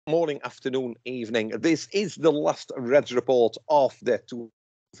morning, afternoon, evening. This is the last Reds report of the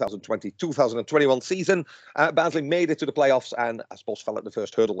 2020-2021 season. Barnsley made it to the playoffs and I suppose fell at the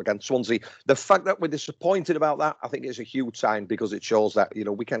first hurdle against Swansea. The fact that we're disappointed about that, I think is a huge sign because it shows that,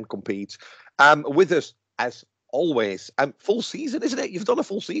 we can compete. With us, as always, full season, isn't it? You've done a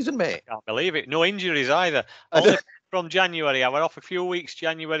full season, mate. Can't believe it. No injuries either. Only from January. I went off a few weeks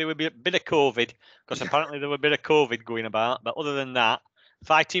January with a bit of COVID because apparently there were a bit of COVID going about. But other than that,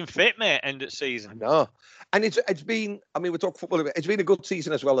 fighting fit, mate, end of season. No. And it's been, we're talking football a bit. It's been a good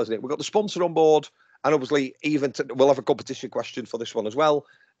season as well, hasn't it? We've got the sponsor on board, and obviously, we'll have a competition question for this one as well.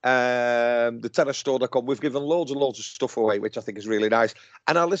 The terracestore.com, we've given loads and loads of stuff away, which I think is really nice.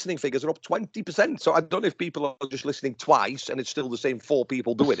 And our listening figures are up 20%. So I don't know if people are just listening twice and it's still the same 4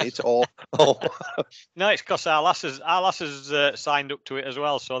 people doing it, or. No, it's because our lasses signed up to it as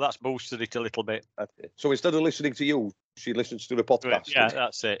well, so that's boosted it a little bit. So instead of listening to you, she listens to the podcast. Yeah,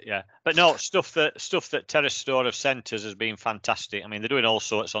 that's it. Yeah, but no, stuff that Terrace Store have sent us has been fantastic. I mean, they're doing all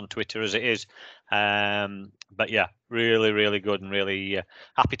sorts on Twitter as it is, but yeah, really, really good and really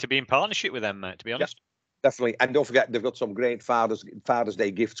happy to be in partnership with them, to be honest. Yeah. Definitely, and don't forget they've got some great Father's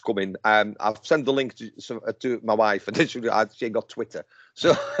Day gifts coming. I've sent the link to my wife, and she ain't got Twitter,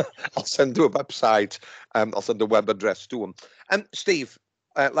 so I'll send her a website. I'll send the web address to them. And Steve,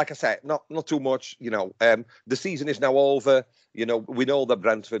 like I said, not too much. The season is now over. We know that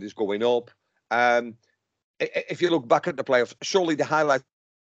Brentford is going up. If you look back at the playoffs, surely the highlight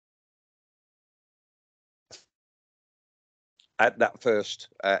at that first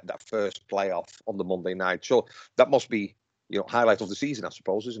playoff on the Monday night. So that must be, highlight of the season, I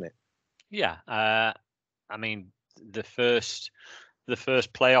suppose, isn't it? Yeah. I mean, the first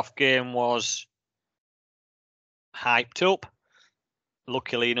playoff game was hyped up.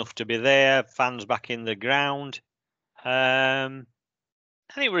 Luckily enough to be there, fans back in the ground. And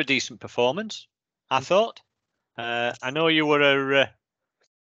it was a decent performance, I thought. I know you were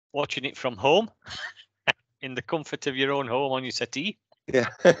watching it from home. In the comfort of your own home on your settee. Yeah.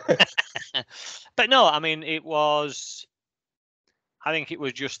 But no, I mean, I think it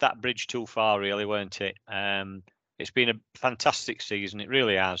was just that bridge too far, really, weren't it? It's been a fantastic season. It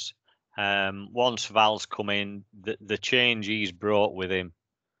really has. Once Val's come in, the change he's brought with him,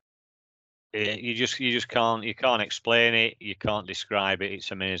 you just can't explain it. You can't describe it. It's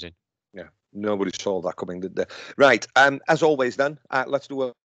amazing. Yeah. Nobody saw that coming, did they? Right. As always, then, let's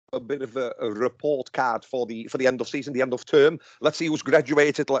do a bit of a report card for the end of season, the end of term. Let's see who's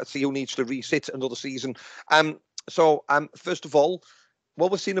graduated. Let's see who needs to resit another season. So first of all,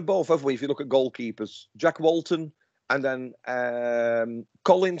 we've seen them both, have we? If you look at goalkeepers, Jack Walton, and then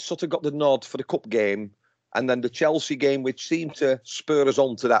Collins sort of got the nod for the cup game, and then the Chelsea game, which seemed to spur us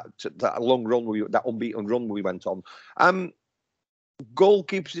on to that long run, that unbeaten run we went on.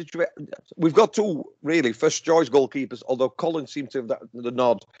 Goalkeepers, we've got 2 really first choice goalkeepers, although Collins seemed to have the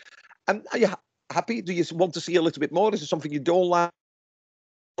nod. And are you happy? Do you want to see a little bit more? Is it something you don't like?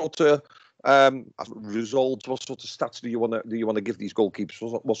 What sort of results? What sort of stats do you want to give these goalkeepers?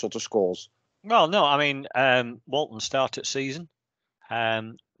 What sort of scores? Well, no, I mean, Walton started season.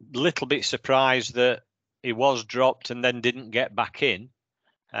 Little bit surprised that he was dropped and then didn't get back in.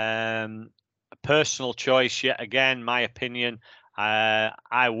 A personal choice yet again, my opinion.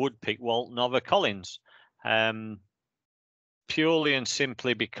 I would pick Walton over Collins, purely and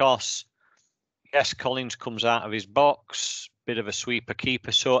simply because, yes, Collins comes out of his box, bit of a sweeper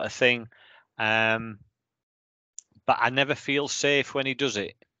keeper sort of thing, but I never feel safe when he does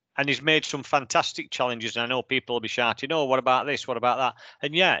it. And he's made some fantastic challenges, and I know people will be shouting, "Oh, what about this? What about that?"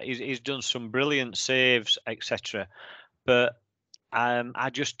 And yeah, he's done some brilliant saves, etc. But I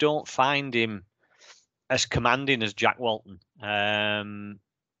just don't find him as commanding as Jack Walton. I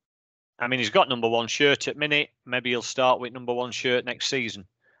mean, he's got number 1 shirt at minute. Maybe he'll start with number 1 shirt next season.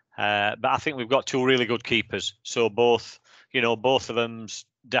 But I think we've got 2 really good keepers. So both of them's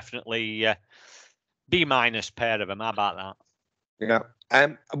definitely B- pair of them. How about that? Yeah.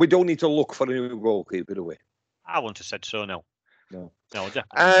 We don't need to look for a new goalkeeper, do we? I wouldn't have said so. No,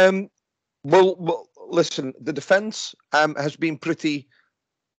 definitely. Well, listen, the defence has been pretty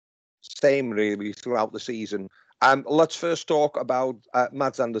same really throughout the season. Let's first talk about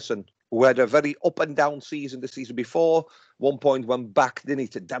Mads Andersen, who had a very up and down season the season before. One point went back, didn't he,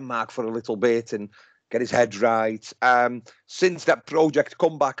 to Denmark for a little bit and get his head right. Since that project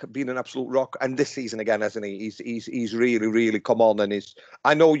comeback, been an absolute rock. And this season again, hasn't he? He's really, really come on. And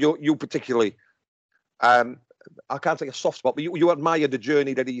I know you particularly. I can't say a soft spot, but you admire the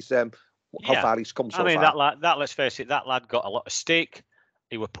journey that he's how far he's come so far. I mean, that let's face it, that lad got a lot of stick.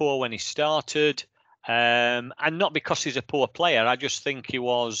 He was poor when he started. And not because he's a poor player. I just think he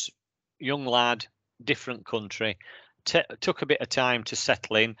was young lad, different country, took a bit of time to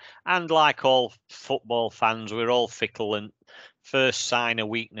settle in. And like all football fans, we're all fickle, and first sign of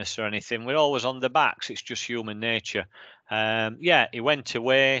weakness or anything, we're always on the backs. It's just human nature. Yeah, he went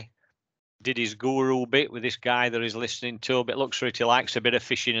away, did his guru bit with this guy that he's listening to, but looks like he likes a bit of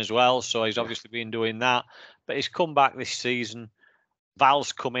fishing as well. So he's obviously been doing that. But he's come back this season.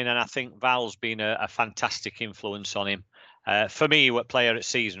 Val's come in, and I think Val's been a fantastic influence on him. For me, what player at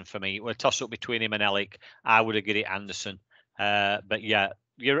season for me, we're toss up between him and Ellick. I would have given it Anderson. But yeah,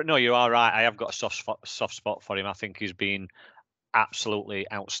 you are right. I have got a soft spot for him. I think he's been absolutely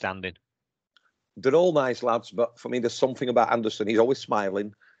outstanding. They're all nice lads, but for me, there's something about Anderson. He's always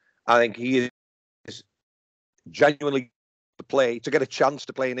smiling. I think he is genuinely to get a chance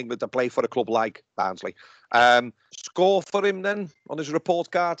to play in England, to play for a club like Barnsley. Score for him then on his report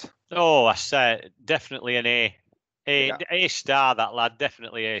card? Oh, I said definitely an A. A star, that lad,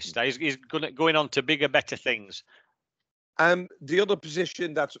 definitely A star. He's going on to bigger, better things. The other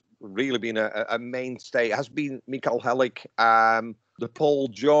position that's really been a mainstay has been Mikael Hellick, the Paul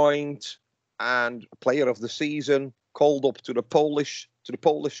joint and player of the season, called up to the Polish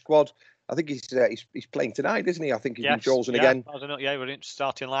squad. I think he's playing tonight, isn't he? I think he's been chosen again. I don't know. Yeah, we're in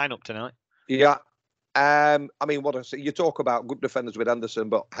starting lineup tonight. Yeah. I mean, you talk about good defenders with Anderson,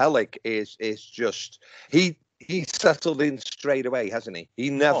 but Hellick is just he settled in straight away, hasn't he? He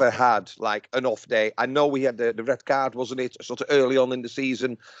never had like an off day. I know we had the red card, wasn't it, sort of early on in the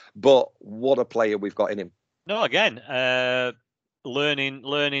season, but what a player we've got in him. No, again,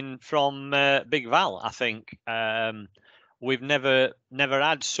 learning from Big Val. I think we've never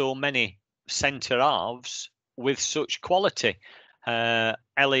had so many centre halves with such quality.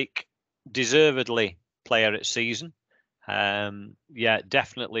 Ellick, deservedly player at season. Yeah,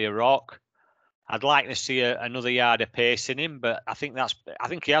 definitely a rock. I'd like to see another yard of pace in him, but I think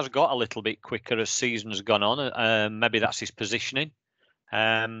he has got a little bit quicker as season's gone on. Maybe that's his positioning.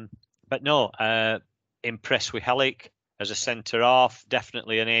 But no, impressed with Hellick as a centre half.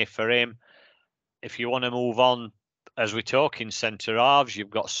 Definitely an A for him. If you want to move on, as we're talking centre halves, you've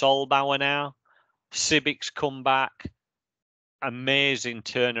got Solbauer now. Sibic's come back. Amazing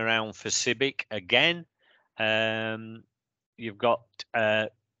turnaround for Sibic again. You've got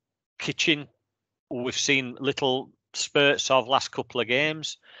Kitchen. We've seen little spurts of last couple of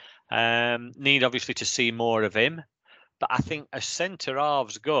games. Need obviously to see more of him. But I think as centre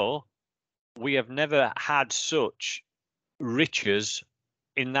halves go, we have never had such riches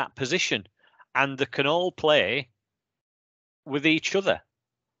in that position, and they can all play with each other.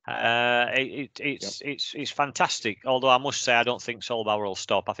 It's fantastic. Although I must say I don't think Solbauer will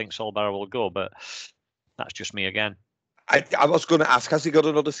stop. I think Solbauer will go, but that's just me again. I was going to ask, has he got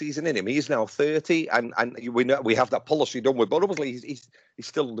another season in him? He's now 30, and we know we have that policy done with, but obviously he's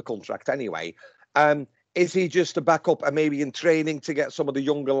still under contract anyway. Is he just a backup and maybe in training to get some of the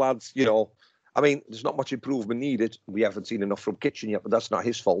younger lads? You know, I mean, there's not much improvement needed. We haven't seen enough from Kitchen yet, but that's not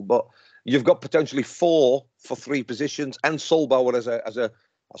his fault. But you've got potentially 4 for 3 positions, and Solbauer as a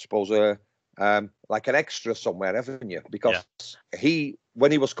I suppose like an extra somewhere, haven't you? Because when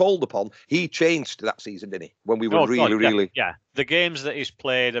he was called upon, he changed that season, didn't he? When we were really. Yeah. The games that he's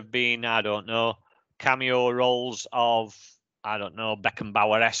played have been, I don't know, cameo roles of, I don't know,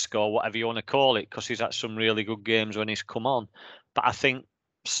 Beckenbauer-esque or whatever you want to call it, because he's had some really good games when he's come on. But I think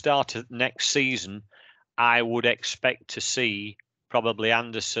start of next season, I would expect to see probably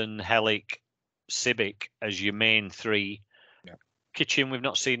Anderson, Hellick, Sibic as your main 3. Yeah. Kitchen we've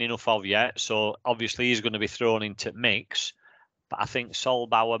not seen enough of yet, so obviously he's going to be thrown into mix. But I think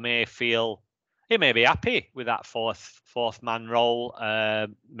Solbauer may be happy with that fourth man role.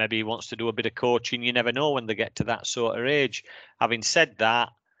 Maybe he wants to do a bit of coaching. You never know when they get to that sort of age. Having said that,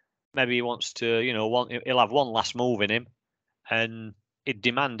 maybe he wants to, he'll have one last move in him, and it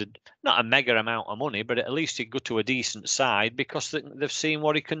demanded not a mega amount of money, but at least he'd go to a decent side because they've seen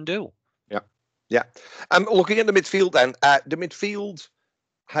what he can do. Yeah. Looking at the midfield then, the midfield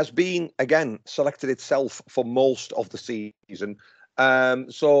has been, again, selected itself for most of the season.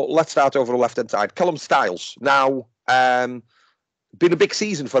 So let's start over the left-hand side. Callum Styles. Now, been a big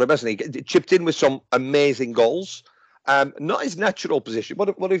season for him, hasn't he? Chipped in with some amazing goals. Not his natural position.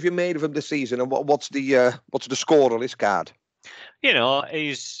 What have you made of him this season, and what's the score on his card?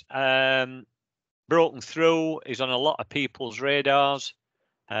 He's broken through. He's on a lot of people's radars.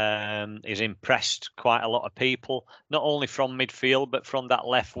 He's impressed quite a lot of people, not only from midfield, but from that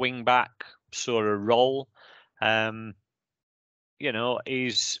left wing back sort of role. He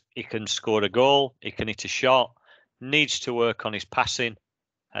can score a goal, he can hit a shot, needs to work on his passing.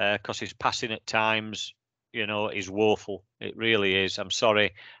 because his passing at times, is woeful. It really is. I'm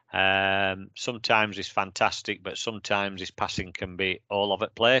sorry. Sometimes he's fantastic, but sometimes his passing can be all over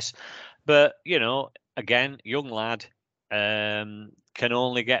the place. But, again, young lad, can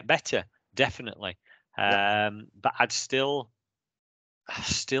only get better, definitely. But I'd still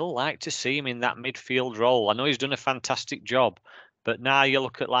like to see him in that midfield role. I know he's done a fantastic job, but now you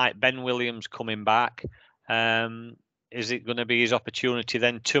look at like Ben Williams coming back. Is it going to be his opportunity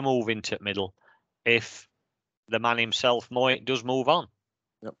then to move into middle if the man himself, Moyet, does move on?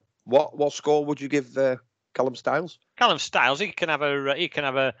 Yep. What score would you give Callum Styles? Callum Styles, he can have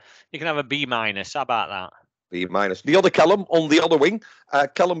a B minus. How about that? B minus. The other Callum on the other wing,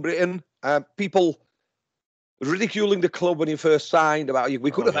 Callum Britton. People ridiculing the club when he first signed about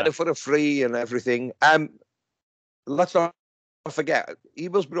we could have had it for a free and everything. Let's not forget he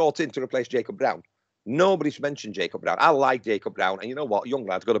was brought in to replace Jacob Brown. Nobody's mentioned Jacob Brown. I like Jacob Brown, and you know what, young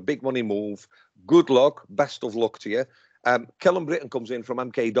lad's got a big money move. Good luck, best of luck to you. Callum Britton comes in from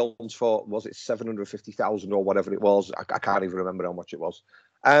MK Dons for, was it 750,000 or whatever it was? I can't even remember how much it was.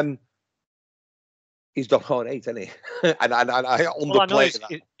 He's done all right, hasn't he? and I underplay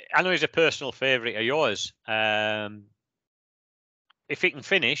that. I know he's a personal favourite of yours. If he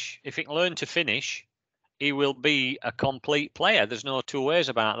can learn to finish, he will be a complete player. There's no two ways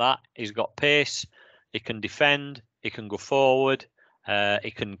about that. He's got pace. He can defend. He can go forward.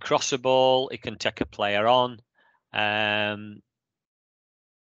 He can cross a ball. He can take a player on.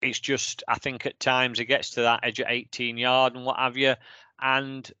 It's just, I think at times he gets to that edge at 18 yard and what have you.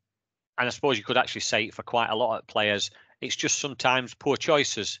 And I suppose you could actually say it for quite a lot of players. It's just sometimes poor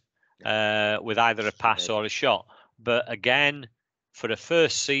choices with either a pass or a shot. But again, for the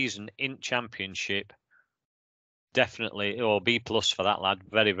first season in Championship, definitely, B plus for that lad.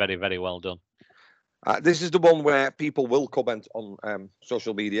 Very, very, very well done. This is the one where people will comment on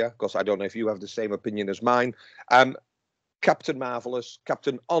social media, because I don't know if you have the same opinion as mine. Captain Marvellous,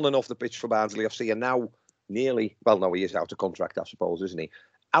 captain on and off the pitch for Barnsley FC, and now he is out of contract, I suppose, isn't he?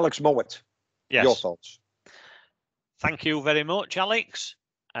 Alex Mowatt, yes. Your thoughts? Thank you very much, Alex.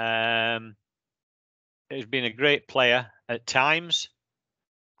 He's been a great player at times.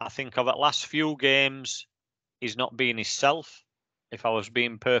 I think over the last few games, he's not been himself, if I was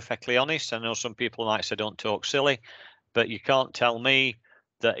being perfectly honest. I know some people might say don't talk silly, but you can't tell me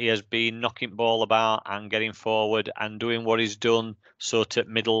that he has been knocking ball about and getting forward and doing what he's done sort of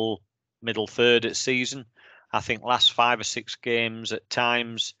middle third at season. I think last 5 or 6 games at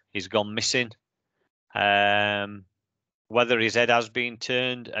times he's gone missing. Whether his head has been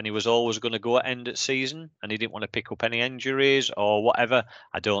turned and he was always going to go at end at season and he didn't want to pick up any injuries or whatever,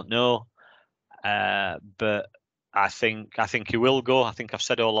 I don't know. But I think he will go. I think I've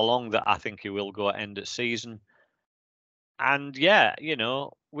said all along that I think he will go at end at season. And yeah,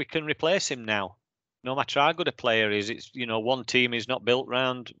 we can replace him now. No matter how good a player is, it's, one team is not built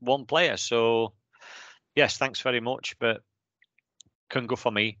around one player. So yes, thanks very much, but can go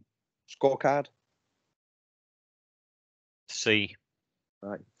for me. Scorecard? C.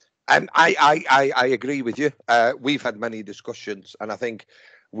 Right. I agree with you. We've had many discussions, and I think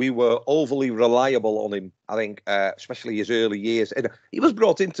we were overly reliable on him. I think, especially his early years. And he was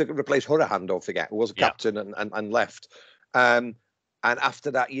brought in to replace Hurahan, don't forget, who was a captain and left. And after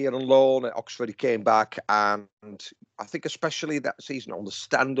that year on loan at Oxford, he came back, and I think especially that season on the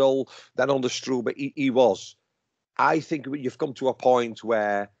Standal, then on the Struber, he was. I think you've come to a point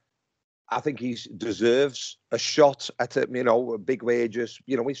where I think he deserves a shot at big wages.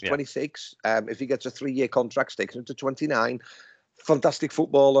 He's 26. If he gets a 3-year contract, takes him to 29. Fantastic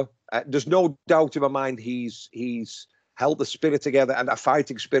footballer. There's no doubt in my mind he's held the spirit together and a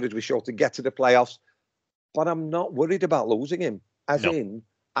fighting spirit we showed to get to the playoffs. But I'm not worried about losing him.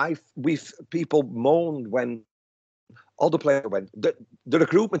 People moaned when other players went. The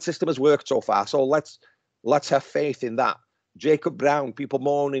recruitment system has worked so far, so let's have faith in that. Jacob Brown, people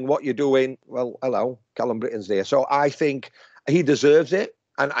moaning, what you're doing. Well, hello, Callum Britton's there. So I think he deserves it.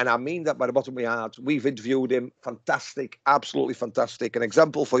 And I mean that by the bottom of my heart. We've interviewed him. Fantastic. Absolutely fantastic. An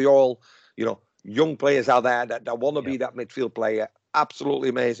example for you all, young players out there that want to be that midfield player. Absolutely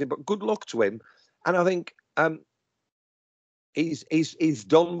amazing. But good luck to him. And I think he's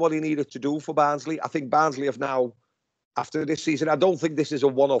done what he needed to do for Barnsley. I think Barnsley have now, after this season, I don't think this is a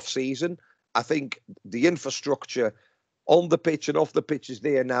one-off season. I think the infrastructure on the pitch and off the pitch is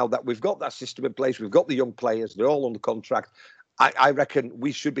there now that we've got that system in place. We've got the young players. They're all on the contract. I reckon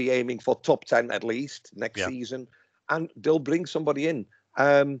we should be aiming for top 10 at least next season. And they'll bring somebody in.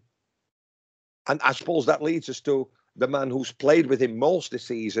 And I suppose that leads us to the man who's played with him most this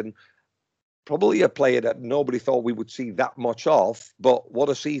season. probably a player that nobody thought we would see that much of. But what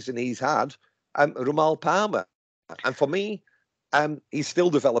a season he's had, Ramal Palmer. And for me, he's still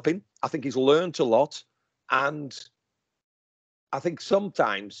developing. I think he's learned a lot. And I think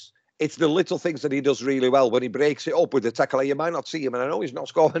sometimes it's the little things that he does really well. When he breaks it up with the tackle, you might not see him. And I know he's not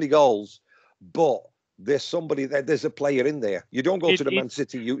scored any goals, but there's somebody there. There's a player in there. You don't go to the Man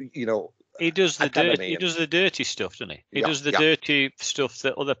City, you know, he does the academy. He does the dirty stuff, doesn't he? He Yeah, does the yeah. dirty stuff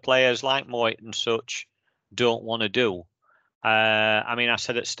that other players like Moyet and such don't want to do. I mean, I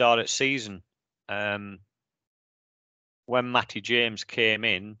said at start of season, when Matty James came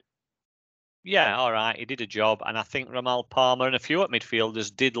in, yeah, all right, he did a job, and I think Ramal Palmer and a few at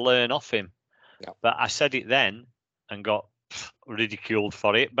midfielders did learn off him. Yeah. But I said it then and got ridiculed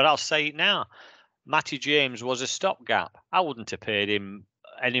for it. But I'll say it now. Matty James was a stopgap. I wouldn't have paid him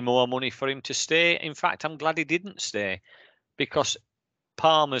any more money for him to stay. In fact, I'm glad he didn't stay, because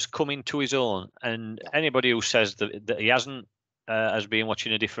Palmer's coming to his own. And anybody who says that he hasn't has been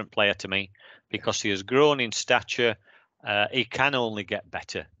watching a different player to me, because he has grown in stature. He can only get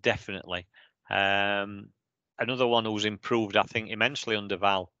better, definitely. Another one who's improved, I think, immensely under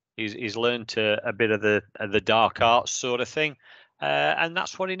Val. He's learned a bit of the dark arts sort of thing, and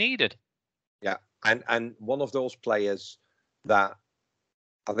that's what he needed. Yeah, and one of those players that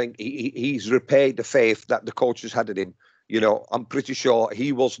I think he's repaid the faith that the coaches had in him. You know, I'm pretty sure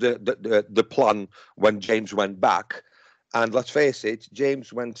he was the plan when James went back. And let's face it,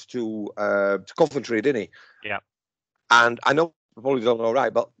 James went to Coventry, didn't he? Yeah. And I know probably don't know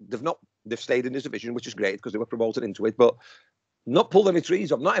right, but they've stayed in this division, which is great because they were promoted into it. But not pulled any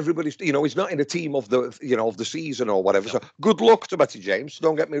trees up. Not everybody's, he's not in the team of the season or whatever. No. So good luck to Matty James.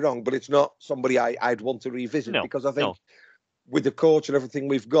 Don't get me wrong, but it's not somebody I'd want to revisit because I think with the coach and everything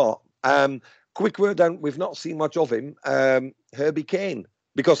we've got. Quick word down. We've not seen much of him. Herbie Kane,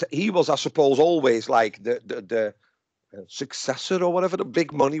 because he was, I suppose, always like the successor or whatever. The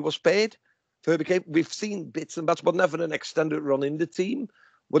big money was paid for Herbie Kane. We've seen bits and bats, but never an extended run in the team.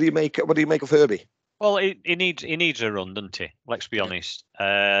 What do you make of Herbie? Well, he needs a run, doesn't he? Let's be honest.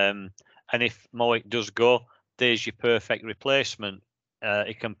 And if Moyet does go, there's your perfect replacement.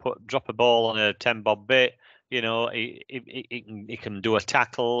 He can drop a ball on a 10-bob bit. He can do a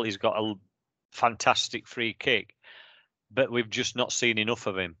tackle. He's got a fantastic free kick, but we've just not seen enough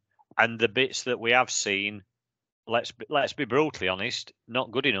of him. And the bits that we have seen, let's be brutally honest,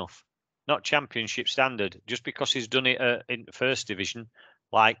 not good enough. Not Championship standard. Just because he's done it in First Division,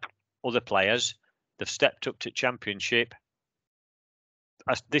 like other players. They've stepped up to Championship.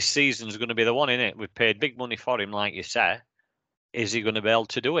 This season's going to be the one, isn't it? We've paid big money for him, like you said. Is he going to be able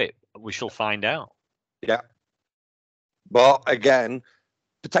to do it? We shall find out. Yeah. But again,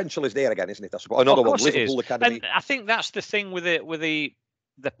 potential is there again, isn't it? That's another one. Liverpool Academy. And I think that's the thing with the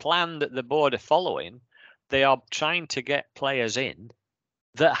plan that the board are following. They are trying to get players in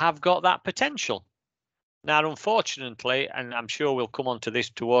that have got that potential. Now, unfortunately, and I'm sure we'll come on to this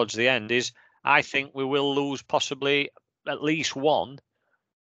towards the end, is I think we will lose possibly at least one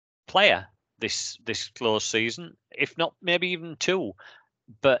player this close season, if not maybe even two.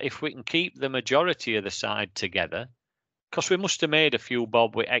 But if we can keep the majority of the side together, because we must have made a few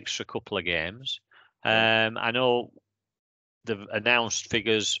bob with extra couple of games. I know they've announced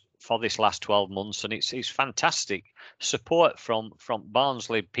figures for this last 12 months, and it's fantastic support from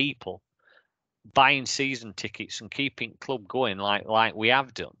Barnsley people buying season tickets and keeping club going like we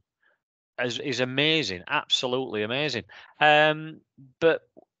have done is amazing, absolutely amazing. But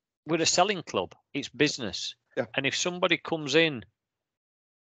we're a selling club; it's business, and if somebody comes in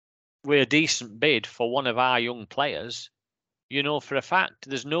with a decent bid for one of our young players, you know for a fact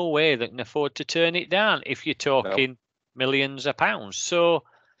there's no way they can afford to turn it down if you're talking millions of pounds. So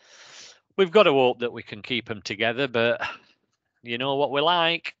we've got to hope that we can keep them together, but you know what we're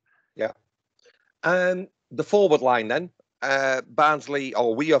like. Yeah. And the forward line then, Barnsley,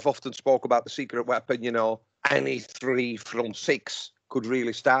 we have often spoke about the secret weapon, any 3 front 6 could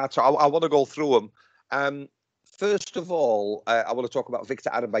really start. So I want to go through them. First of all, I want to talk about Victor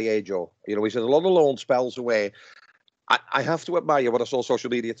Adebayo. He's had a lot of loan spells away. I have to admire what I saw on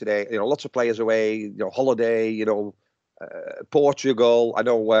social media today. Lots of players away, holiday, Portugal. I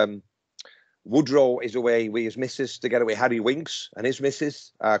know Woodrow is away with his missus together with Harry Winks and his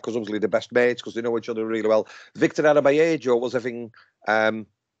missus, because obviously they're best mates because they know each other really well. Victor Adebayo was having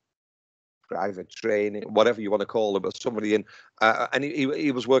private training, whatever you want to call it, but somebody in, and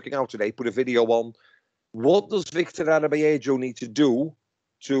he was working out today, put a video on. What does Victor Adebayo need to do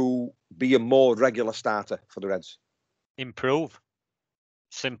to be a more regular starter for the Reds? Improve.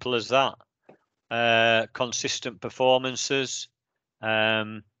 Simple as that. Consistent performances.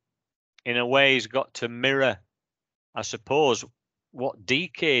 in a way, he's got to mirror, I suppose, what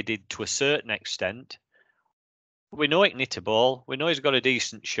DK did to a certain extent. We know he can hit a ball. We know he's got a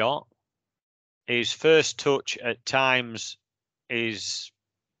decent shot. His first touch at times is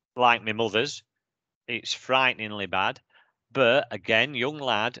like my mother's. It's frighteningly bad. But again, young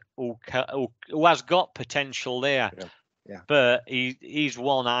lad who has got potential there. Yeah. But he's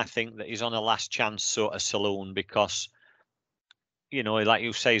one, I think, that he's on a last chance sort of saloon because, you know, like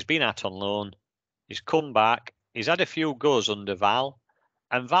you say, he's been out on loan. He's come back. He's had a few goes under Val.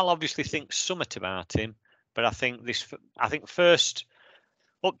 And Val obviously thinks somewhat about him. But I think first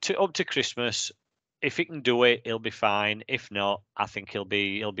up to Christmas, if he can do it, he'll be fine. If not, I think he'll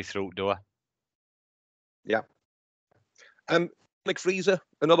be through door. Yeah. Nick Freezer,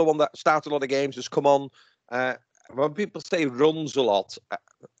 another one that started a lot of games, has come on. When people say runs a lot,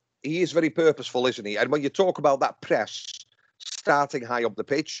 he is very purposeful, isn't he? And when you talk about that press starting high up the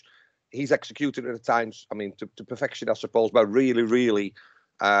pitch, he's executed it at times, I mean, to perfection, I suppose, by really, really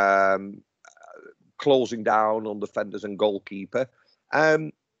closing down on defenders and goalkeeper.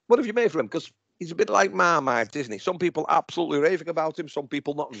 What have you made of him? Because he's a bit like Marmite, isn't he? Some people absolutely raving about him, some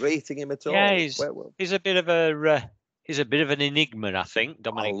people not rating him at all. Yeah, he's a bit of a he's a bit of an enigma, I think.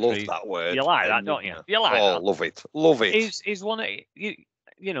 Dominic I love Freeze. that word. You like that, don't you? You like that? Oh, love it, love it. He's one of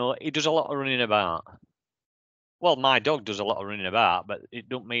you know, he does a lot of running about. Well, my dog does a lot of running about, but it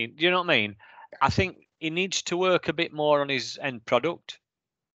don't mean. Do you know what I mean? I think he needs to work a bit more on his end product.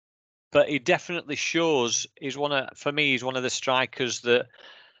 But he definitely shows he's one of the strikers that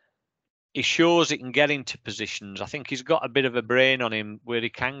he shows he can get into positions. I think he's got a bit of a brain on him where he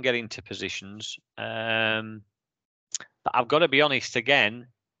can get into positions. But I've got to be honest again,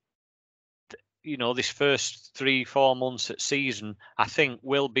 you know, this first 3-4 months at season, I think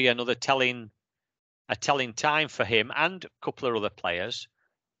will be a telling time for him and a couple of other players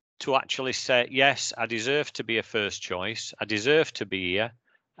to actually say, yes, I deserve to be a first choice. I deserve to be here.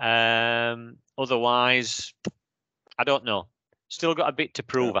 Otherwise, I don't know. Still got a bit to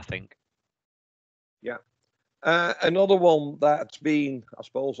prove, I think. Yeah. Another one that's been, I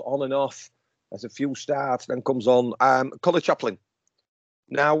suppose, on and off. There's a few starts, then comes on. Colin Chaplin.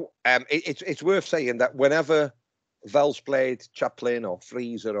 Now, it's worth saying that whenever Vel's played Chaplin or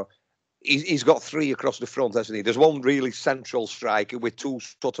Freezer, he's got three across the front, hasn't he? There's one really central striker with two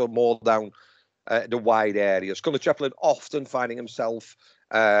sort of more down the wide areas. Colin Chaplin often finding himself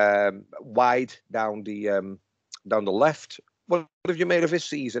wide down the left. What have you made of his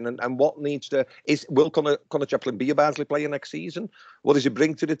season, and what needs to will Conor Chaplin be a Barnsley player next season? What does he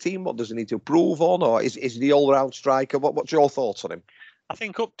bring to the team? What does he need to improve on, or is he the all-round striker? What's your thoughts on him? I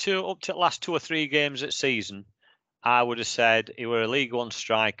think up to the last 2 or 3 games at season, I would have said he were a League One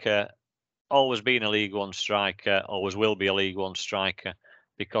striker, always been a League One striker, always will be a League One striker.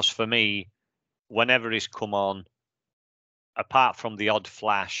 Because for me, whenever he's come on, apart from the odd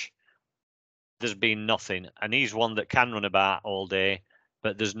flash, there's been nothing. And he's one that can run about all day,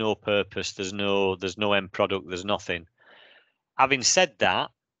 but there's no purpose, there's no end product, there's nothing. Having said that,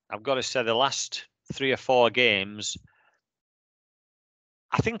 I've got to say the last 3 or 4 games,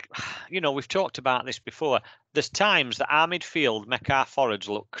 I think, you know, we've talked about this before. There's times that our midfield make our forwards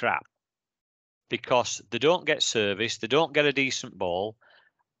look crap because they don't get service, they don't get a decent ball.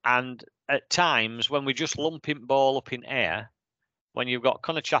 And at times when we just lump him ball up in air, when you've got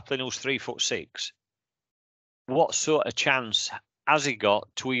Conor Chaplin who's 3'6", what sort of chance has he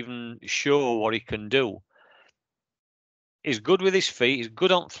got to even show what he can do? He's good with his feet, he's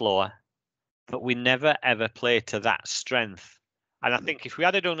good on floor, but we never ever play to that strength. And I think if we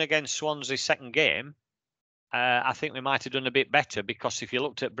had done against Swansea's second game, I think we might have done a bit better, because if you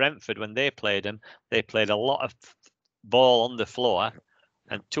looked at Brentford when they played them, they played a lot of ball on the floor,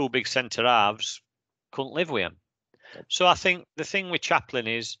 and 2 big centre halves couldn't live with him. So I think the thing with Chaplin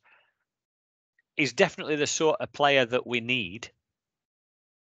is he's definitely the sort of player that we need,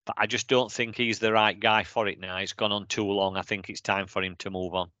 but I just don't think he's the right guy for it now. It's gone on too long. I think it's time for him to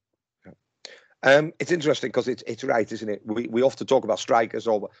move on. It's interesting because it's right, isn't it? We often talk about strikers,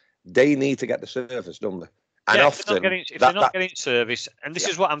 or they need to get the service, don't they? And yeah, often, if they're not getting service, and this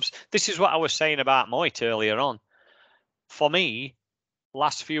is what I was saying about Moyt earlier on. For me,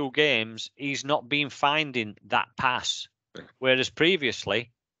 last few games, he's not been finding that pass, whereas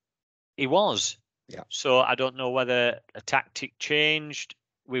previously he was. Yeah. So I don't know whether a tactic changed.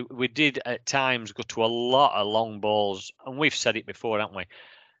 We did at times go to a lot of long balls, and we've said it before, haven't we?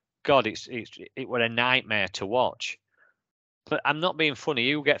 God, it were a nightmare to watch. But I'm not being funny.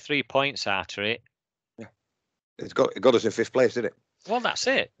 You get 3 points out of it. Yeah, it got us in 5th place, didn't it? Well, that's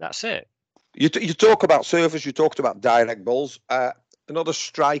it. That's it. You talk about service. You talked about direct balls. Another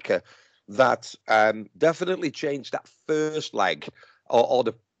striker that definitely changed that first leg, or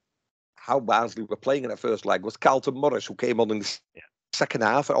how Barnsley were playing in that first leg, was Carlton Morris, who came on in the second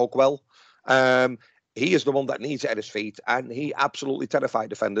half at Oakwell. He is the one that needs it at his feet, and he absolutely terrified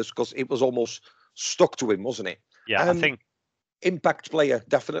defenders because it was almost stuck to him, wasn't it? Yeah, I think impact player,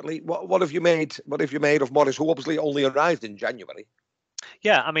 definitely. What have you made? What have you made of Morris, who obviously only arrived in January?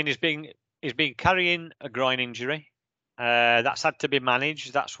 Yeah, I mean he's been carrying a groin injury. That's had to be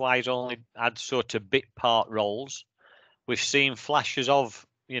managed. That's why he's only had sort of bit part roles. We've seen flashes of,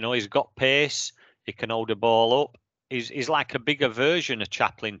 he's got pace. He can hold the ball up. He's like a bigger version of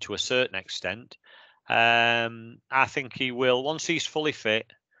Chaplin to a certain extent. I think he will, once he's fully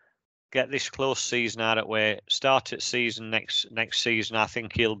fit, get this close season out of the way, start at season next season. I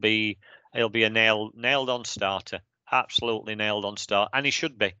think he'll be a nailed on starter, absolutely nailed on start, and he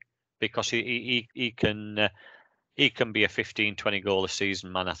should be, because he can be a 15-20 goal a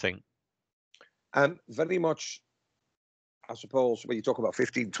season man, I think. Very much, I suppose, when you talk about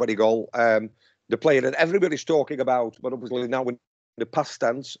 15-20 goal, the player that everybody's talking about, but obviously now in the past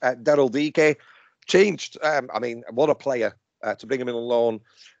tense, Daryl Dike changed. I mean, what a player to bring him in on loan.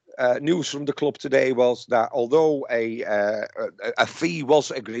 News from the club today was that although a fee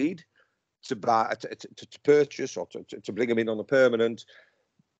was agreed to purchase or to bring him in on a permanent,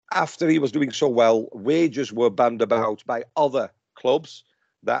 after he was doing so well, wages were banned about by other clubs,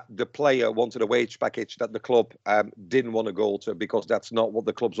 that the player wanted a wage package that the club didn't want to go to, because that's not what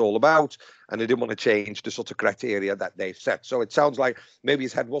the club's all about, and they didn't want to change the sort of criteria that they set. So it sounds like maybe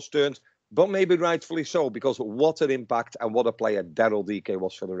his head was turned, but maybe rightfully so, because what an impact and what a player Daryl Dike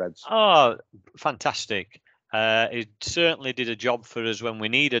was for the Reds. Oh, fantastic. He certainly did a job for us when we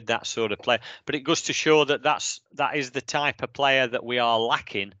needed that sort of player. But it goes to show that is the type of player that we are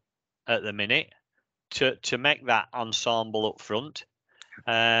lacking at the minute, to make that ensemble up front.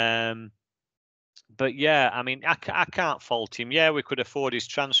 But yeah, I mean, I can't fault him. Yeah, we could afford his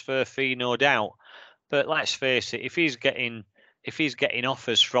transfer fee, no doubt. But let's face it, if he's getting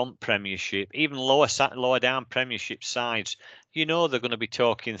offers from Premiership, even lower down Premiership sides, they're going to be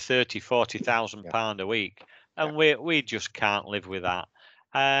talking 30,000-40,000 pound a week, and we just can't live with that.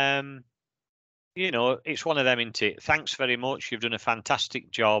 It's one of them, isn't it? Thanks very much. You've done a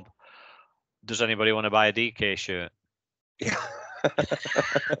fantastic job. Does anybody want to buy a DK shirt? Yeah.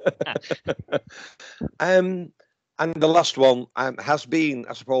 And the last one has been,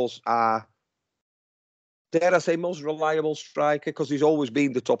 I suppose, dare I say, most reliable striker, because he's always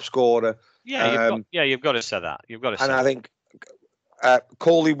been the top scorer. Yeah, you've got to say that. You've got to say and I think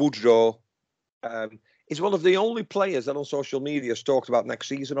Coley Woodrow is one of the only players that on social media has talked about next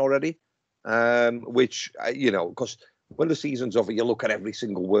season already. Which, because when the season's over, you look at every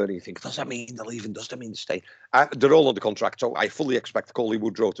single word and you think, does that mean they're leaving? Does that mean they stay? They're all under contract, so I fully expect Coley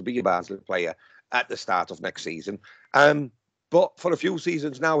Woodrow to be a Barnsley player at the start of next season. But for a few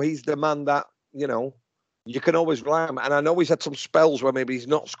seasons now, he's the man that, you can always rely on. And I know he's had some spells where maybe he's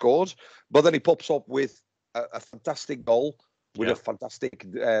not scored, but then he pops up with a fantastic goal, with a fantastic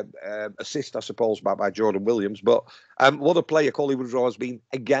assist, I suppose, by Jordan Williams. But what a player Coley Woodrow has been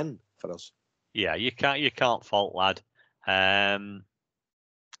again for us. Yeah, you can't fault lad. I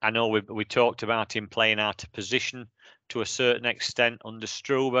know we talked about him playing out of position to a certain extent under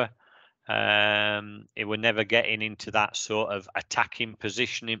Struber. He were never getting into that sort of attacking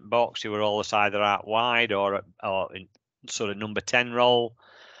position in box. He were always either out wide or in sort of number 10 role.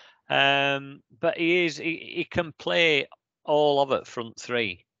 But he can play all of it front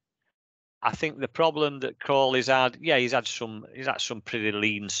three. I think the problem that Crawley's had, he's had some pretty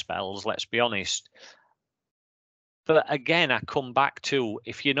lean spells, let's be honest. But again, I come back to,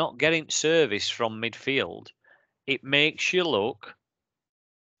 if you're not getting service from midfield, it makes you look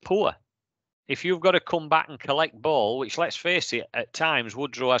poor. If you've got to come back and collect ball, which, let's face it, at times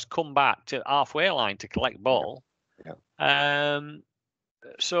Woodrow has come back to halfway line to collect ball. Yeah.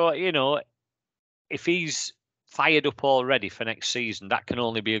 So, if he's fired up already for next season, that can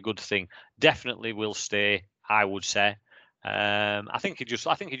only be a good thing. Definitely will stay, I would say. I think he just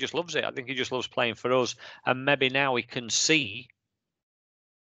loves it. I think he just loves playing for us, and maybe now he can see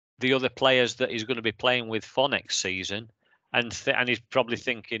the other players that he's going to be playing with for next season, and he's probably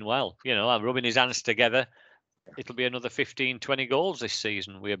thinking, well, I'm rubbing his hands together. It'll be another 15-20 goals this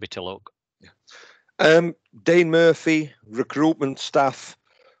season with a bit of luck. Dane Murphy, recruitment staff.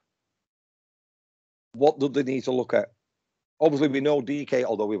 What do they need to look at? Obviously, we know DK,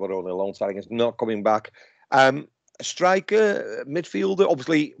 although we were only a loan signing, is not coming back. Striker, midfielder,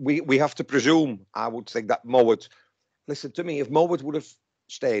 obviously, we have to presume, I would think, that Mowat. Listen to me, if Mowat would have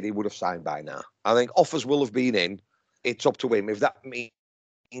stayed, he would have signed by now. I think offers will have been in. It's up to him. If that means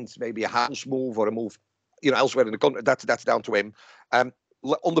means maybe a house move or a move, elsewhere in the country, that's down to him.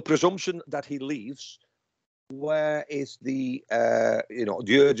 On the presumption that he leaves, where is the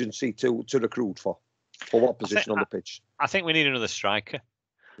the urgency to recruit for what position on the pitch? I think we need another striker.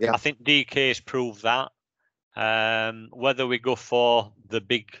 Yeah. I think DK has proved that. Whether we go for the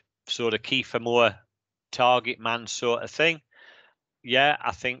big sort of Kiefer Moore target man sort of thing, yeah,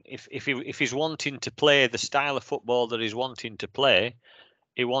 I think if he's wanting to play the style of football that he's wanting to play,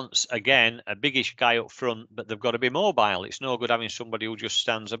 he wants, again, a biggish guy up front, but they've got to be mobile. It's no good having somebody who just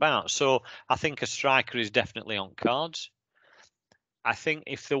stands about. So I think a striker is definitely on cards. I think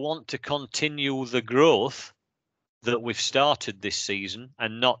if they want to continue the growth that we've started this season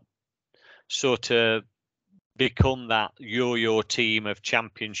and not sort of become that yo-yo team of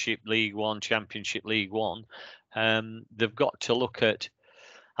Championship League One, they've got to look at,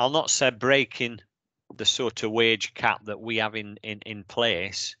 I'll not say breaking the sort of wage cap that we have in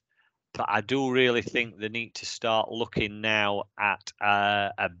place, but I do really think they need to start looking now at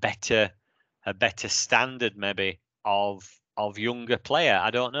a better standard maybe of younger player. I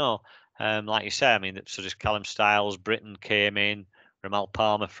don't know. Like you say, I mean, such as Callum Styles, Britton came in, Ramal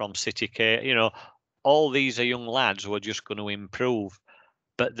Palmer from City came, all these are young lads who are just going to improve.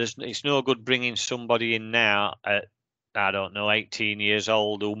 But it's no good bringing somebody in now at, I don't know, 18 years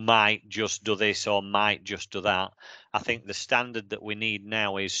old who might just do this or might just do that. I think the standard that we need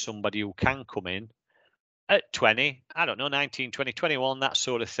now is somebody who can come in at 20, I don't know, 19, 20, 21, that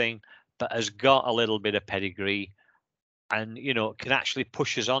sort of thing, but has got a little bit of pedigree and, can actually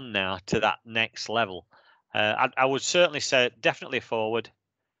push us on now to that next level. I would certainly say definitely forward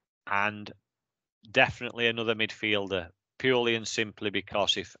and definitely another midfielder, purely and simply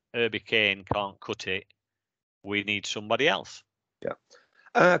because if Herbie Kane can't cut it, we need somebody else. Yeah.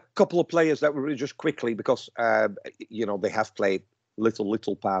 A couple of players that were really just quickly because, they have played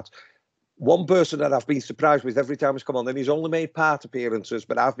little parts. One person that I've been surprised with every time he's come on, and he's only made part appearances,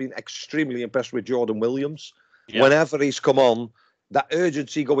 but I've been extremely impressed with Jordan Williams. Yeah. Whenever he's come on, that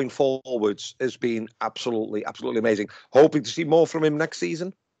urgency going forwards has been absolutely amazing. Hoping to see more from him next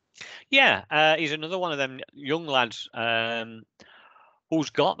season. Yeah, he's another one of them young lads who's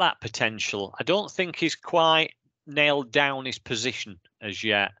got that potential. I don't think he's quite nailed down his position as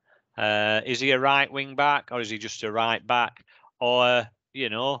yet. Is he a right wing back or is he just a right back? Or,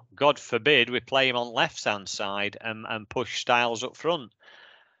 God forbid we play him on left hand side and push Styles up front.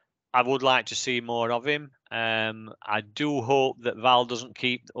 I would like to see more of him. I do hope that Val doesn't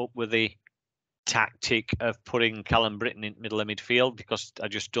keep up with the tactic of putting Callum Britton in middle of midfield because I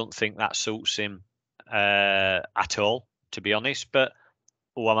just don't think that suits him at all, to be honest. But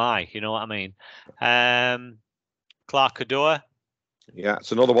who am I? You know what I mean? Clark Adoa. Yeah,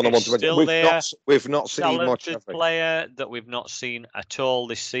 it's another one I want to mention. We've not seen much of it. Player that we've not seen at all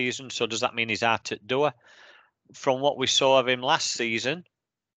this season. So does that mean he's out at Doa? From what we saw of him last season,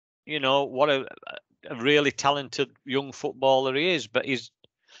 what a really talented young footballer he is. But he's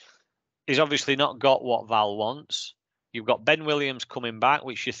obviously not got what Val wants. You've got Ben Williams coming back,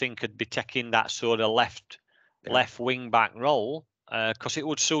 which you think could be taking that sort of left wing back role because it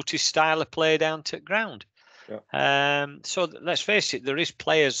would suit his style of play down to ground. Yeah. So let's face it, there is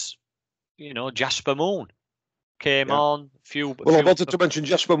players, Jasper Moon came on. I wanted to mention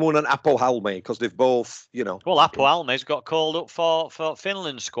Jasper Moon and Apo Halme because they've both, Well, Apo Halme's got called up for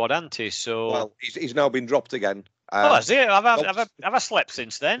Finland's squad, hasn't he? So well, he's now been dropped again. Has he? Have I slept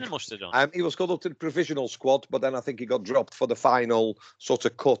since then? It must have done. He was called up to the provisional squad, but then I think he got dropped for the final sort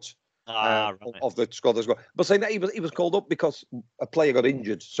of cut of the squad as well. But saying that he was called up because a player got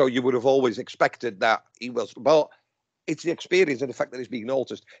injured, so you would have always expected that he was. But it's the experience and the fact that he's being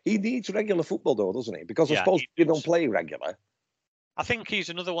noticed. He needs regular football, though, doesn't he? Because I suppose you don't play regular. I think he's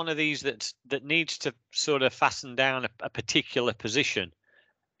another one of these that needs to sort of fasten down a particular position.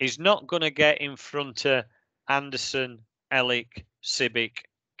 He's not going to get in front of Anderson, Ellick, Sibic,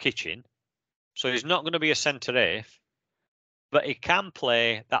 Kitchen. So he's not going to be a centre half, but he can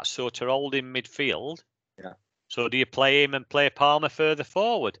play that sort of holding midfield. Yeah. So do you play him and play Palmer further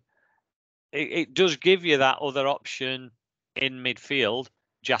forward? It does give you that other option in midfield.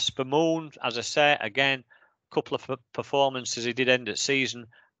 Jasper Moon, as I say, again, a couple of performances he did end of season,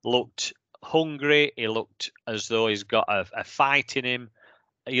 looked hungry. He looked as though he's got a fight in him.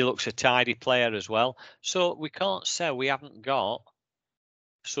 He looks a tidy player as well. So we can't say we haven't got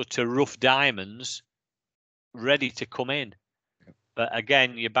sort of rough diamonds ready to come in. But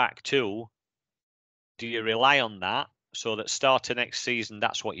again, you're back to, do you rely on that so that starting next season,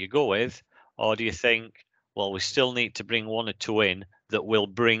 that's what you go with? Or do you think, well, we still need to bring one or two in that will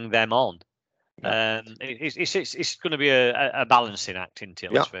bring them on? It's going to be a balancing act, isn't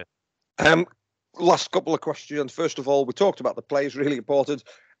it? Let's face it. Last couple of questions. First of all, we talked about the players, really important.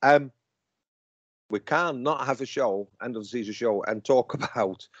 We can't not have a show, end of the season show, and talk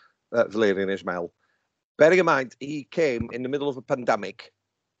about Valerian Ismail. Bearing in mind, he came in the middle of a pandemic,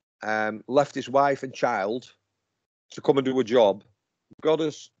 left his wife and child to come and do a job, got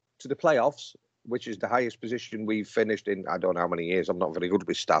us to the playoffs, which is the highest position we've finished in, I don't know how many years. I'm not very good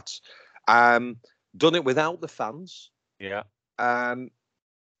with stats. Done it without the fans. Yeah. I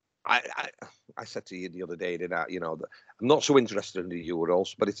said to you the other day that I'm not so interested in the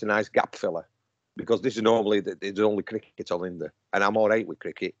Euros, but it's a nice gap filler because this is normally there's only cricket on in there, and I'm all right with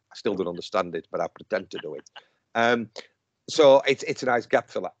cricket. I still don't understand it, but I pretend to do it. So it's a nice gap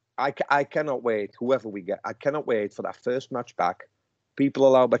filler. I cannot wait. Whoever we get, I cannot wait for that first match back. People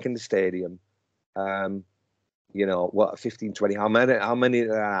allowed back in the stadium. 15, 20? How many?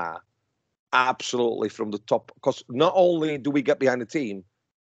 Absolutely from the top. Because not only do we get behind the team,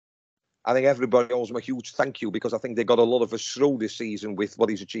 I think everybody owes him a huge thank you because I think they got a lot of us through this season with what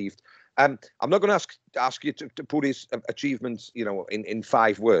he's achieved. I'm not going to ask you to put his achievements, in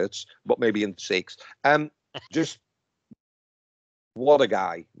 5 words, but maybe in 6. Just what a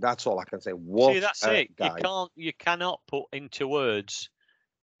guy! That's all I can say. What? See, that's a it. Guy. You cannot put into words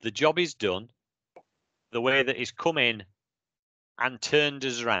the job he's done, the way that he's come in and turned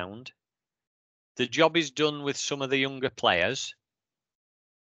us around, the job he's done with some of the younger players.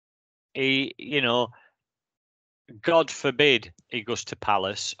 God forbid he goes to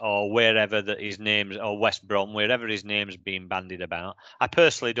Palace or wherever that his name's, or West Brom, wherever his name's being bandied about. I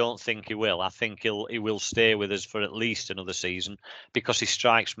personally don't think he will. I think he will stay with us for at least another season because he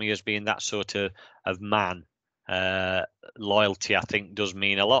strikes me as being that sort of man. Loyalty, I think, does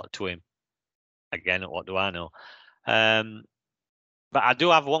mean a lot to him. Again, what do I know? But I do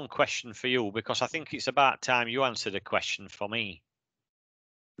have one question for you because I think it's about time you answered a question for me.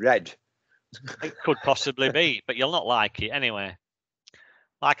 Red. It could possibly be, but you'll not like it anyway.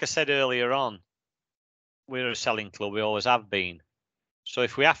 Like I said earlier on, we're a selling club. We always have been. So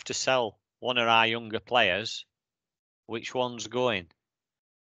if we have to sell one of our younger players, which one's going?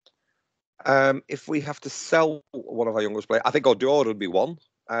 If we have to sell one of our youngest players, I think Odor would be one.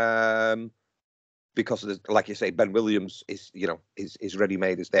 Because like you say, Ben Williams is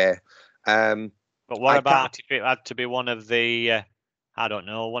ready-made, is there. But what about if it had to be one of the I don't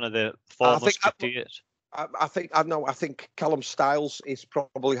know, one of the four musketeers? I think Callum Styles is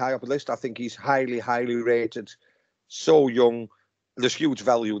probably high up the list. I think he's highly, highly rated. So young. There's huge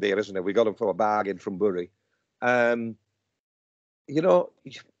value there, isn't there? We got him for a bargain from Bury. There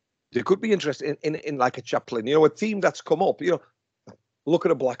could be interest in like a Chaplin, a team that's come up, look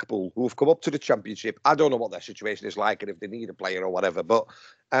at a Blackpool who have come up to the Championship. I don't know what their situation is like and if they need a player or whatever, but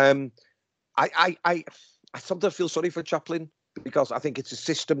I sometimes feel sorry for Chaplin because I think it's a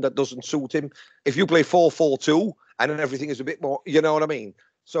system that doesn't suit him. If you play 4-4-2 and then everything is a bit more, you know what I mean?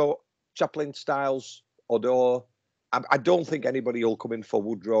 So Chaplin, Styles, Odor, I don't think anybody will come in for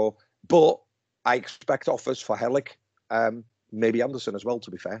Woodrow, but I expect offers for Hellick, maybe Anderson as well,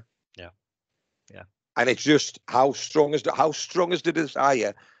 to be fair. Yeah. And it's just how strong is the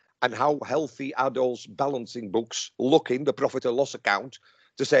desire and how healthy are those balancing books looking, the profit and loss account,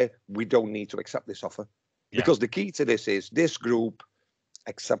 to say we don't need to accept this offer. Yeah. Because the key to this is this group,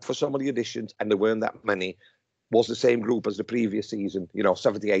 except for some of the additions, and there weren't that many, was the same group as the previous season,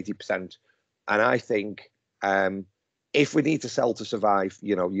 70, 80%. And I think if we need to sell to survive,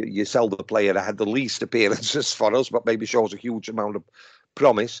 you sell the player that had the least appearances for us, but maybe shows a huge amount of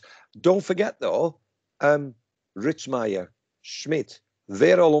promise. Don't forget, though, Ritzmaier, Schmidt,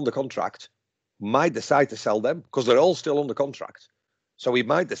 they're all under contract. Might decide to sell them because they're all still under contract. So he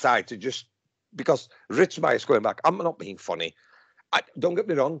might decide to just, because Ritzmaier's going back. I'm not being funny. Don't get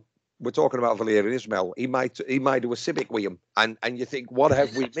me wrong. We're talking about Valerian Ismail. He might do a Civic with him. And you think, what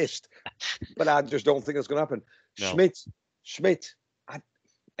have we missed? But I just don't think it's going to happen. No. Schmidt, I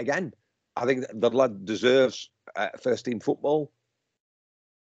think the lad deserves first team football.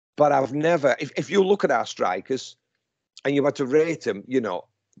 But I've never, if you look at our strikers and you had to rate them,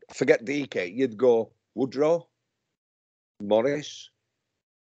 forget DK, you'd go Woodrow, Morris,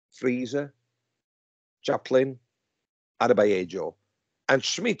 Freezer, Chaplin, Adebayo. And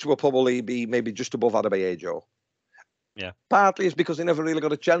Schmidt will probably be maybe just above Adebayo. Yeah. Partly it's because he never really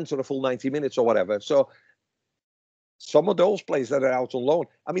got a chance or a full 90 minutes or whatever. So some of those players that are out on loan.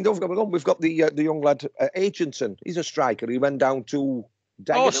 I mean, don't forget, we've got the young lad, Aitchison. He's a striker. He went down to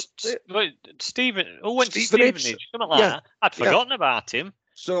Stephen. Who went to Stevenage? Something like that. I'd forgotten about him.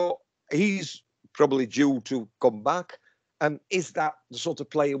 So he's probably due to come back. Is that the sort of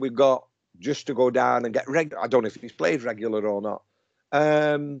player we've got just to go down and get regular. I don't know if he's played regular or not.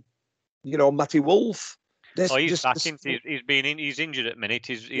 Matty Wolf. He's back. He's injured at the minute.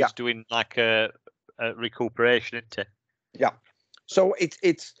 He's doing like a recuperation, isn't he? Yeah. So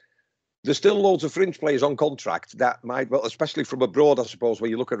it's there's still loads of fringe players on contract that might, well, especially from abroad, I suppose, where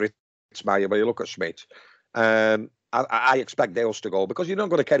you look at Ritzmaier, where you look at Schmidt. I expect those to go because you're not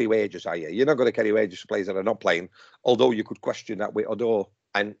going to carry wages, are you? You're not going to carry wages for players that are not playing, although you could question that with Odo,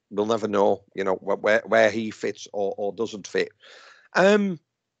 and we'll never know, where he fits or doesn't fit.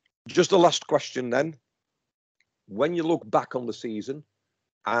 Just a last question then. When you look back on the season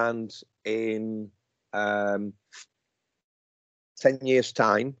and in 10 years'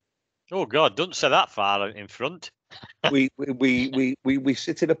 time. Oh God, don't say that far in front. we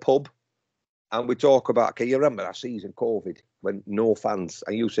sit in a pub and we talk about, okay, you remember that season, COVID, when no fans,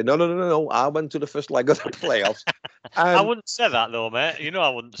 and you say, no, I went to the first leg of the playoffs. I wouldn't say that though, mate. I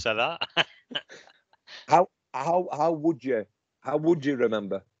wouldn't say that. How would you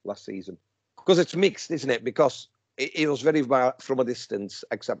remember last season? Because it's mixed, isn't it? Because it was very much from a distance,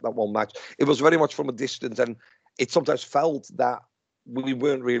 except that one match. It was very much from a distance, and it sometimes felt that we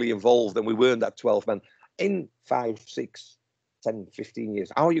weren't really involved and we weren't that 12 men. In 5, 6, 10, 15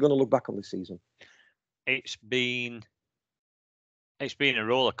 years, how are you going to look back on this season? It's been a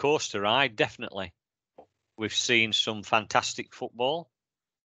roller coaster ride, definitely. We've seen some fantastic football.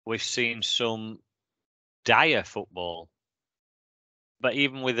 We've seen some dire football. But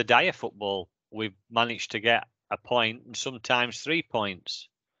even with the dire football, we've managed to get a point and sometimes 3 points,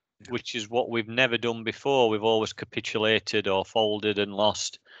 which is what we've never done before. We've always capitulated or folded and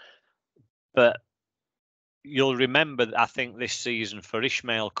lost. But you'll remember, I think, this season for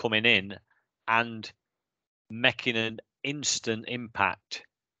Ishmael coming in and making an instant impact.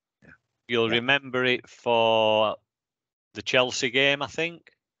 You'll remember it for the Chelsea game, I think.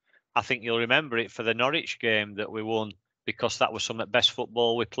 I think you'll remember it for the Norwich game that we won, because that was some of the best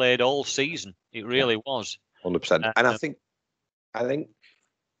football we played all season. It really was. 100%. And I think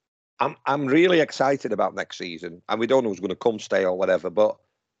I'm really excited about next season. And we don't know who's going to come, stay, or whatever, but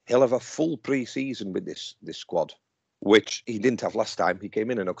he'll have a full pre-season with this squad, which he didn't have last time. He came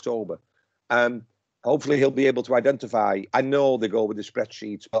in October. Hopefully he'll be able to identify. I know they go with the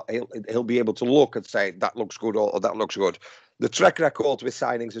spreadsheets, but he'll be able to look and say that looks good or that looks good. The track record with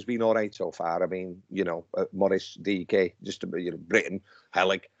signings has been all right so far. I mean, Morris, DK, just Britain,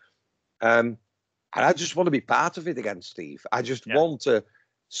 Hellig. And I just want to be part of it again, Steve. I just want to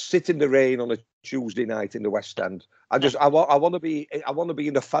sit in the rain on a Tuesday night in the West End. I want to be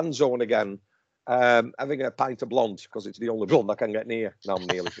in the fan zone again. Having a pint of blonde because it's the only blonde I can get near. Now I'm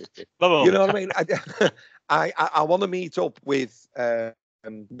nearly 50. You know what I mean? I want to meet up with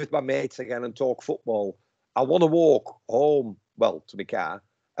my mates again and talk football. I want to walk home, to my car,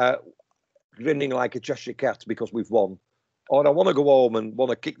 grinning like a Cheshire cat because we've won. Or I want to go home and want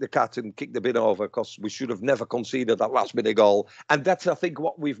to kick the cat and kick the bin over because we should have never conceded that last minute goal. And that's, I think,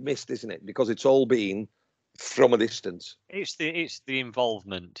 what we've missed, isn't it? Because it's all been from a distance. It's the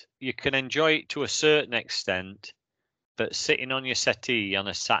involvement. You can enjoy it to a certain extent, but sitting on your settee on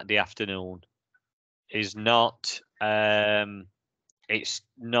a Saturday afternoon is not. It's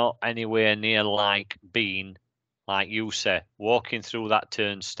not anywhere near like being, like you say, walking through that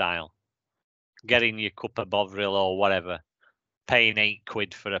turnstile, getting your cup of Bovril or whatever, paying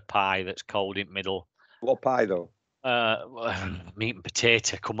 £8 for a pie that's cold in the middle. What pie though? Meat and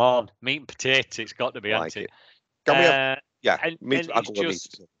potato. Come on, meat and potato. It's got to be, hasn't it? Can we have? Yeah, and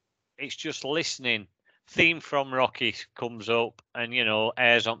it's just listening. Theme from Rocky comes up, and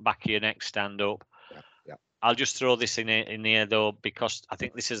airs on back of your neck. Stand up. Yeah. I'll just throw this in here though, because I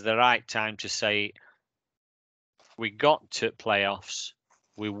think this is the right time to say we got to playoffs.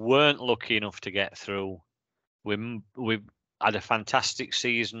 We weren't lucky enough to get through. We've had a fantastic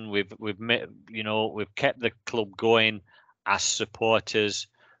season. We've kept the club going as supporters.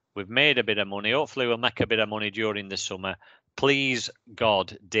 We've made a bit of money. Hopefully we'll make a bit of money during the summer. Please,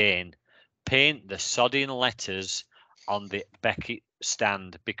 God, Dane, paint the sodding letters on the Beckett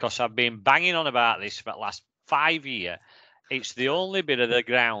stand, because I've been banging on about this for the last 5 years. It's the only bit of the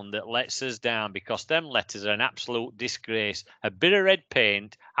ground that lets us down, because them letters are an absolute disgrace. A bit of red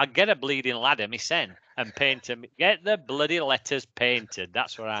paint. I'll get a bleeding ladder myself and paint them. Get the bloody letters painted.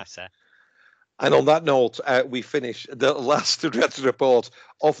 That's what I say. And on that note, we finish the last Reds report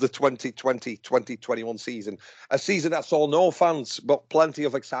of the 2020-2021 season. A season that saw no fans, but plenty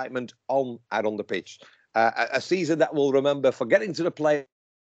of excitement on and on the pitch. A season that we'll remember for getting to the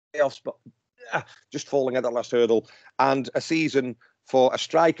playoffs, but just falling at that last hurdle. And a season for a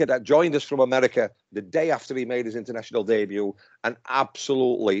striker that joined us from America the day after he made his international debut and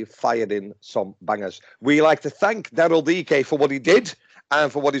absolutely fired in some bangers. We like to thank Daryl DK for what he did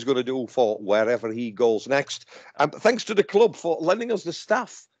and for what he's going to do for wherever he goes next. Thanks to the club for lending us the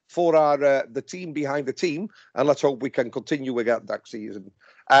staff for our the team behind the team, and let's hope we can continue with that next season.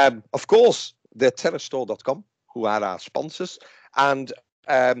 Of course, the terrorstore.com, who are our sponsors, and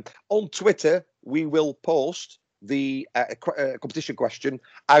on Twitter, we will post the competition question.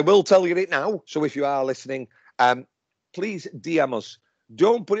 I will tell you it now, so if you are listening, please DM us.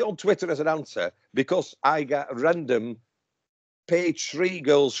 Don't put it on Twitter as an answer, because I get random page 3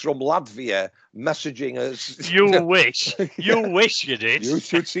 girls from Latvia messaging us. You wish. You wish you did. You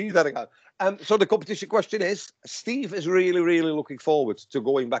should see that again. So the competition question is, Steve is really, really looking forward to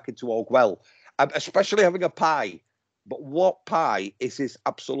going back into Oakwell, especially having a pie. But what pie is his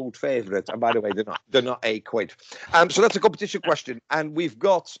absolute favourite? And by the way, they're not £8. So that's a competition question. And we've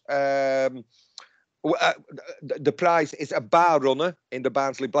got... the prize is a bar runner in the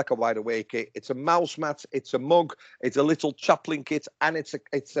Barnsley Black and White away kit. It's a mouse mat, it's a mug, it's a little chaplain kit, and it's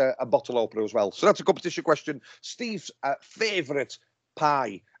a bottle opener as well. So that's a competition question. Steve's favourite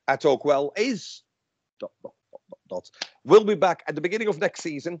pie at Oakwell is... We'll be back at the beginning of next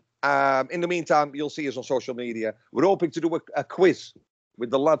season. In the meantime, you'll see us on social media. We're hoping to do a quiz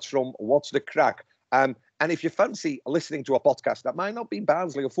with the lads from What's the Crack. And if you fancy listening to a podcast that might not be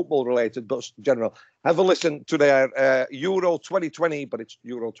Barnsley or football related, but general, have a listen to their Euro 2020, but it's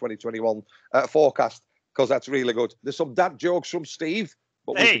Euro 2021 forecast, because that's really good. There's some dad jokes from Steve,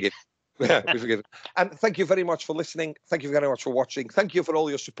 but we forgive. We forgive it. And thank you very much for listening. Thank you very much for watching. Thank you for all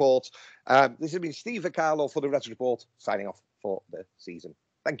your support. This has been Steve and Carlo for the Reds Report, signing off for the season.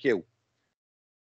 Thank you.